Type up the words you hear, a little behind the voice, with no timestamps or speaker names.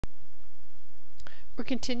We're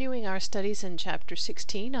continuing our studies in Chapter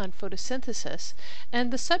 16 on photosynthesis, and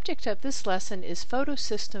the subject of this lesson is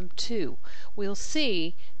Photosystem II. We'll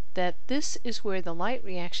see that this is where the light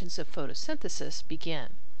reactions of photosynthesis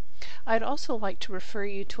begin. I'd also like to refer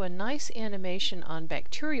you to a nice animation on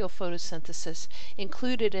bacterial photosynthesis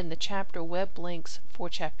included in the chapter web links for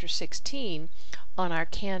Chapter 16 on our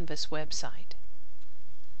Canvas website.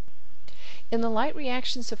 In the light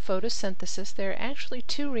reactions of photosynthesis, there are actually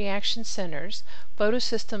two reaction centers,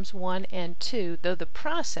 photosystems 1 and 2, though the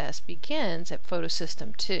process begins at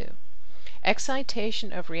photosystem 2.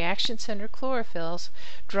 Excitation of reaction center chlorophylls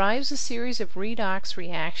drives a series of redox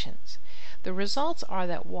reactions. The results are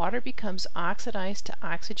that water becomes oxidized to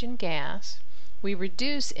oxygen gas, we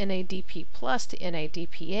reduce NADP plus to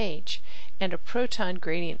NADPH, and a proton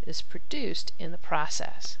gradient is produced in the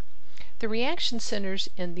process. The reaction centers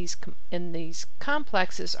in these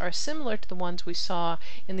complexes are similar to the ones we saw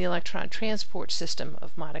in the electron transport system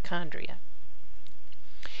of mitochondria.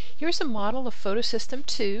 Here's a model of photosystem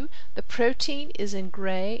 2. The protein is in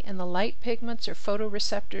gray and the light pigments or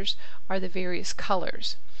photoreceptors are the various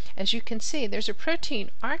colors. As you can see, there's a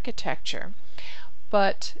protein architecture,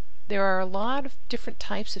 but there are a lot of different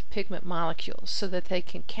types of pigment molecules so that they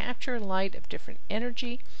can capture light of different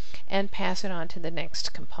energy and pass it on to the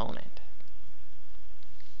next component.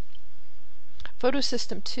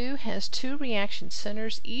 Photosystem 2 has two reaction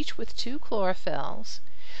centers, each with two chlorophylls.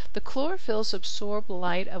 The chlorophylls absorb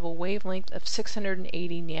light of a wavelength of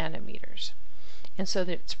 680 nanometers, and so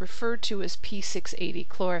it's referred to as P680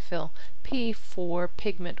 chlorophyll, P for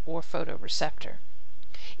pigment or photoreceptor.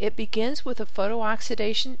 It begins with a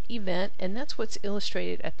photooxidation event, and that's what's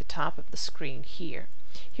illustrated at the top of the screen here.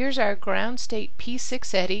 Here's our ground state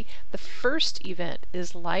P680. The first event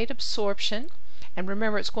is light absorption. And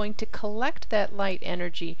remember, it's going to collect that light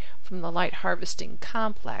energy from the light harvesting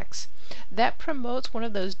complex. That promotes one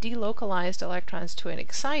of those delocalized electrons to an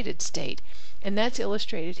excited state, and that's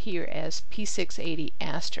illustrated here as P680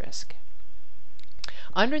 asterisk.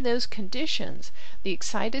 Under those conditions, the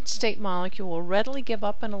excited state molecule will readily give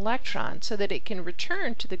up an electron so that it can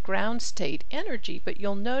return to the ground state energy, but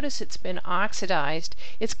you'll notice it's been oxidized.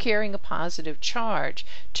 It's carrying a positive charge.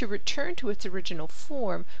 To return to its original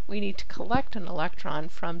form, we need to collect an electron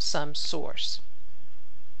from some source.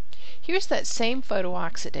 Here's that same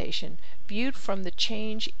photooxidation viewed from the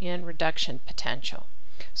change in reduction potential.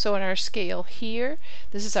 So on our scale here,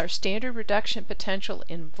 this is our standard reduction potential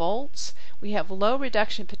in volts. We have low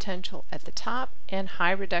reduction potential at the top and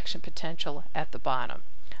high reduction potential at the bottom.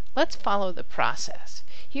 Let's follow the process.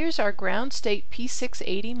 Here's our ground state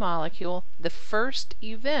P680 molecule. The first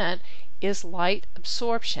event is light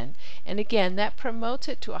absorption, and again that promotes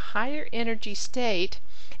it to a higher energy state,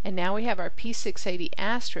 and now we have our P680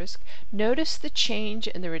 asterisk. Notice the change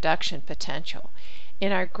in the reduction potential.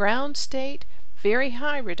 In our ground state, very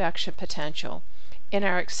high reduction potential. In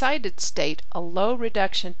our excited state, a low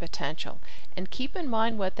reduction potential. And keep in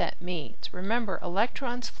mind what that means. Remember,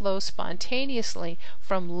 electrons flow spontaneously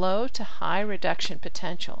from low to high reduction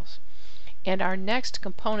potentials. And our next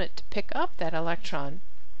component to pick up that electron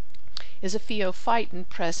is a pheophytin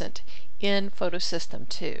present in photosystem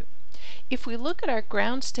 2. If we look at our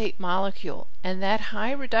ground state molecule and that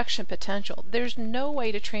high reduction potential, there's no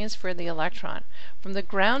way to transfer the electron from the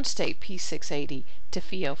ground state P680 to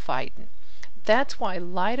pheophytin. That's why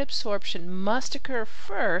light absorption must occur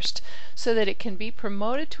first so that it can be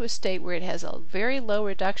promoted to a state where it has a very low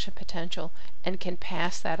reduction potential and can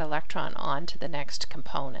pass that electron on to the next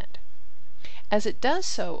component. As it does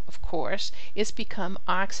so, of course, it's become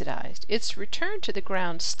oxidized. It's returned to the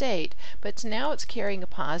ground state, but now it's carrying a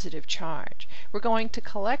positive charge. We're going to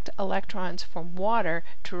collect electrons from water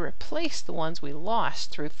to replace the ones we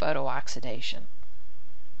lost through photooxidation.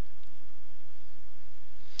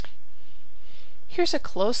 Here's a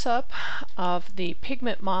close-up of the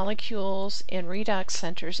pigment molecules and redox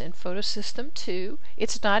centers in photosystem 2.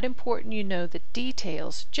 It's not important you know the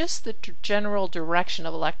details, just the general direction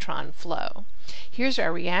of electron flow. Here's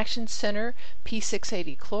our reaction center,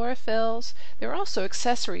 P680 chlorophylls. There are also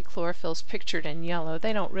accessory chlorophylls pictured in yellow.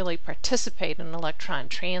 They don't really participate in electron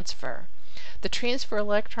transfer. The transfer of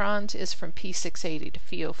electrons is from P680 to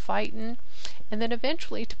pheophytin, and then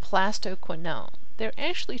eventually to plastoquinone. There are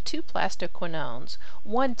actually two plastoquinones,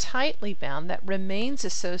 one tightly bound that remains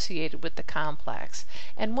associated with the complex,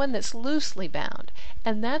 and one that's loosely bound.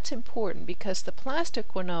 And that's important because the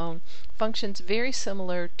plastoquinone functions very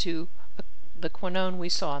similar to the quinone we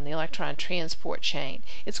saw in the electron transport chain.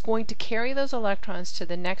 It's going to carry those electrons to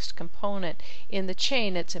the next component in the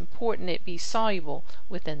chain. It's important it be soluble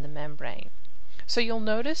within the membrane. So you'll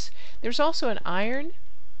notice there's also an iron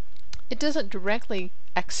It doesn't directly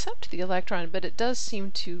accept the electron, but it does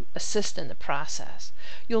seem to assist in the process.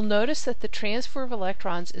 You'll notice that the transfer of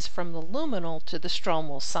electrons is from the luminal to the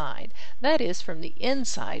stromal side. That is, from the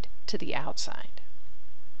inside to the outside.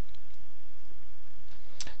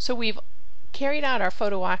 So we've carried out our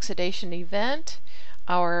photooxidation event.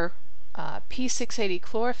 Our P680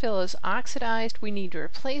 chlorophyll is oxidized. We need to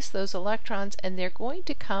replace those electrons, and they're going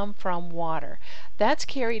to come from water. That's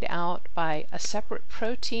carried out by a separate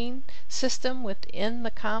protein system within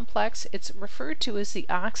the complex. It's referred to as the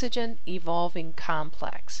oxygen evolving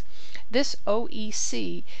complex. This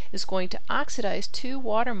OEC is going to oxidize 2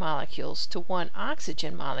 water molecules to 1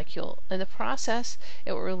 oxygen molecule. In the process,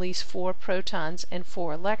 it will release 4 protons and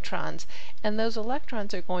 4 electrons, and those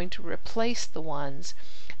electrons are going to replace the ones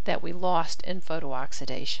that we lost in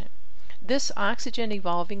photooxidation. This oxygen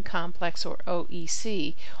evolving complex, or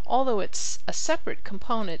OEC, although it's a separate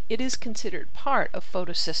component, it is considered part of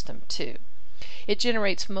Photosystem II. It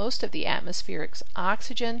generates most of the atmospheric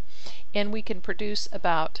oxygen, and we can produce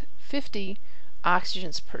about 50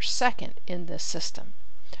 oxygens per second in this system.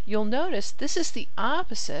 You'll notice this is the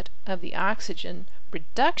opposite of the oxygen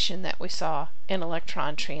reduction that we saw in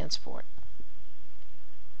electron transport.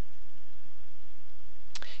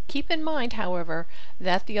 Keep in mind, however,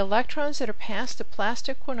 that the electrons that are passed to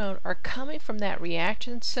plastoquinone are coming from that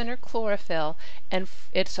reaction center chlorophyll, and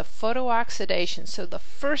it's a photooxidation. So the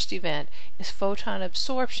first event is photon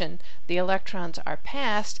absorption. The electrons are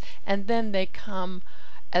passed, and then they come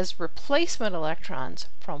as replacement electrons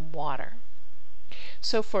from water.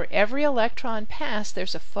 So for every electron passed,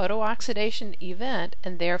 there's a photooxidation event,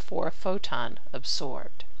 and therefore a photon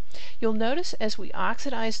absorbed. You'll notice as we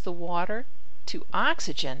oxidize the water to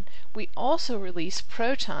oxygen, we also release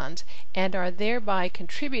protons and are thereby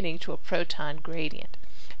contributing to a proton gradient.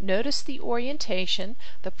 Notice the orientation.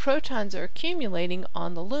 The protons are accumulating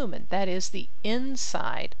on the lumen, that is the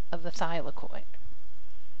inside of the thylakoid.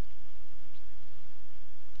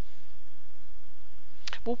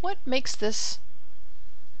 Well, what makes this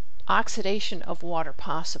oxidation of water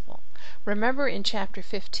possible? Remember in chapter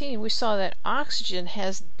 15 we saw that oxygen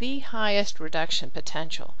has the highest reduction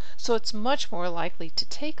potential, so it's much more likely to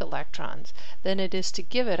take electrons than it is to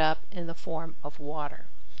give it up in the form of water.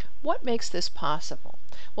 What makes this possible?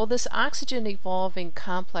 Well, this oxygen evolving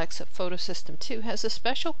complex of Photosystem II has a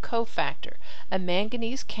special cofactor, a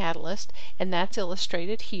manganese catalyst, and that's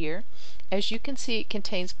illustrated here. As you can see, it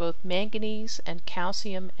contains both manganese and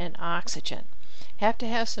calcium and oxygen. Have to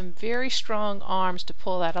have some very strong arms to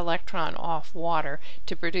pull that electron off water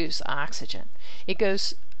to produce oxygen. It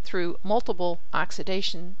goes through multiple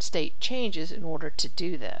oxidation state changes in order to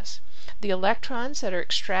do this. The electrons that are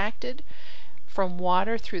extracted from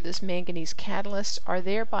water through this manganese catalyst are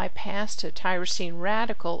thereby passed to a tyrosine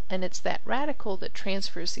radical, and it's that radical that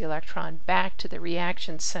transfers the electron back to the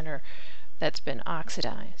reaction center that's been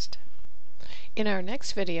oxidized. In our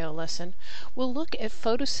next video lesson, we'll look at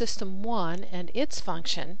Photosystem I and its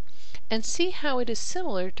function and see how it is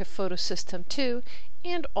similar to Photosystem II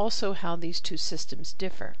and also how these two systems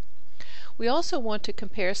differ. We also want to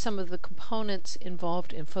compare some of the components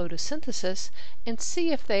involved in photosynthesis and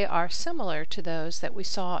see if they are similar to those that we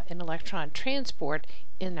saw in electron transport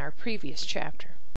in our previous chapter.